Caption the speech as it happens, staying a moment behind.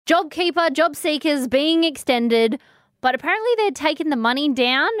JobKeeper, job seekers being extended, but apparently they're taking the money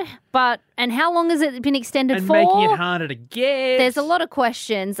down. And how long has it been extended And for? making it harder to get. There's a lot of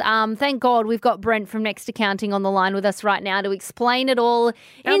questions. Thank God we've got Brent from Next Accounting on the line with us right now to explain it all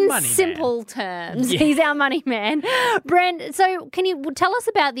in simple terms. Yeah. He's our money man. Brent, so can you tell us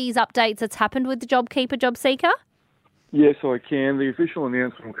about these updates that's happened with the JobKeeper, job seeker? Yes, I can. The official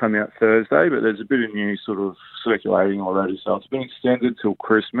announcement will come out Thursday, but there's a bit of news sort of circulating already. So it's been extended till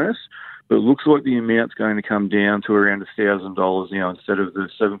Christmas, but it looks like the amount's going to come down to around $1,000 now. Instead of the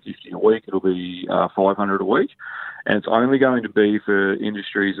 $750 a week, it'll be $500 a week, and it's only going to be for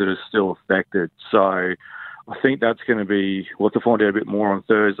industries that are still affected. So I think that's going to be, we'll have to find out a bit more on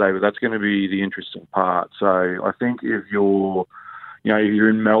Thursday, but that's going to be the interesting part. So I think if you're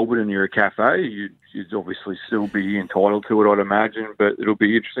in Melbourne and you're a cafe, you'd obviously still be entitled to it, I'd imagine, but it'll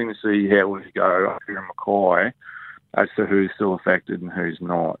be interesting to see how we go up here in Mackay as to who's still affected and who's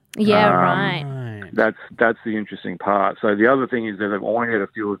not. Yeah, right. That's the interesting part. So the other thing is that they've ironed out a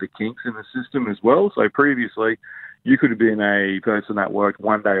few of the kinks in the system as well. So previously, you could have been a person that worked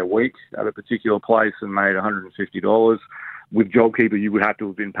 1 day a week at a particular place and made $150. With JobKeeper, you would have to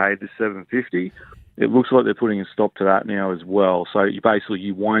have been paid the $750. It looks like they're putting a stop to that now as well. So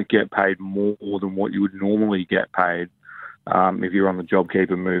you won't get paid more than what you would normally get paid if you're on the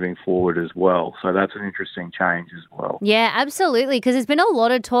JobKeeper moving forward as well. So that's an interesting change as well. Yeah, absolutely, because there's been a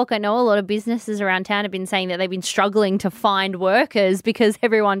lot of talk. I know a lot of businesses around town have been saying that they've been struggling to find workers because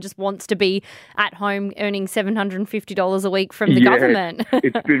everyone just wants to be at home earning $750 a week from the government.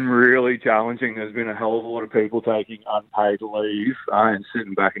 It's been really challenging. There's been a hell of a lot of people taking unpaid leave and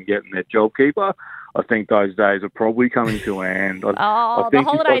sitting back and getting their JobKeeper. I think those days are probably coming to an end. The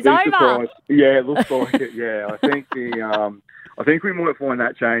holiday's over. Yeah, it looks like it. Yeah, I think we might find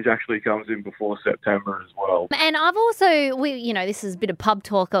that change actually comes in before September as well. And I've also, this is a bit of pub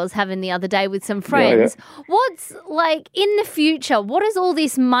talk I was having the other day with some friends. Yeah. What's like in the future? What is all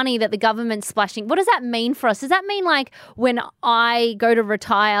this money that the government's splashing? What does that mean for us? Does that mean like when I go to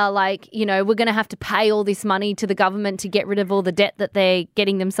retire, we're going to have to pay all this money to the government to get rid of all the debt that they're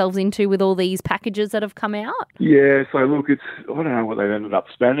getting themselves into with all these packages that have come out? Yeah, so look, I don't know what they've ended up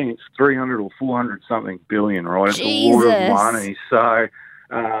spending. It's 300 or 400 something billion, right? It's Jesus. a lot of money. So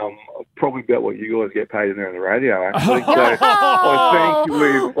probably about what you guys get paid in there on the radio, actually. So I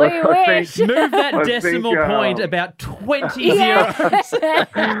think move that decimal point about 20 zeros.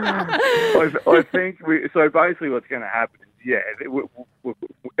 I think so basically what's going to happen is,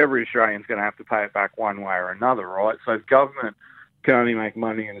 every Australian's going to have to pay it back one way or another, right? So government can only make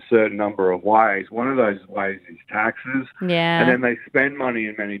money in a certain number of ways. One of those ways is taxes. Yeah. And then they spend money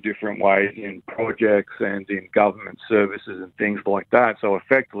in many different ways in projects and in government services and things like that. So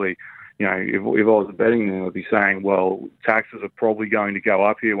effectively, if I was a betting man, I'd be saying, well, taxes are probably going to go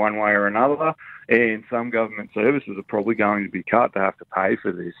up here one way or another, and some government services are probably going to be cut to have to pay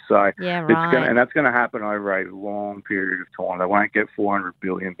for this. So and that's going to happen over a long period of time. They won't get $400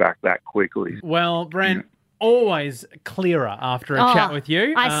 billion back that quickly. Well, Brent, always clearer after a chat with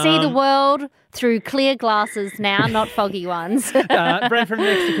you. I see the world through clear glasses now, not foggy ones. Brent from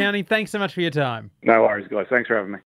Next Accounting, thanks so much for your time. No worries, guys. Thanks for having me.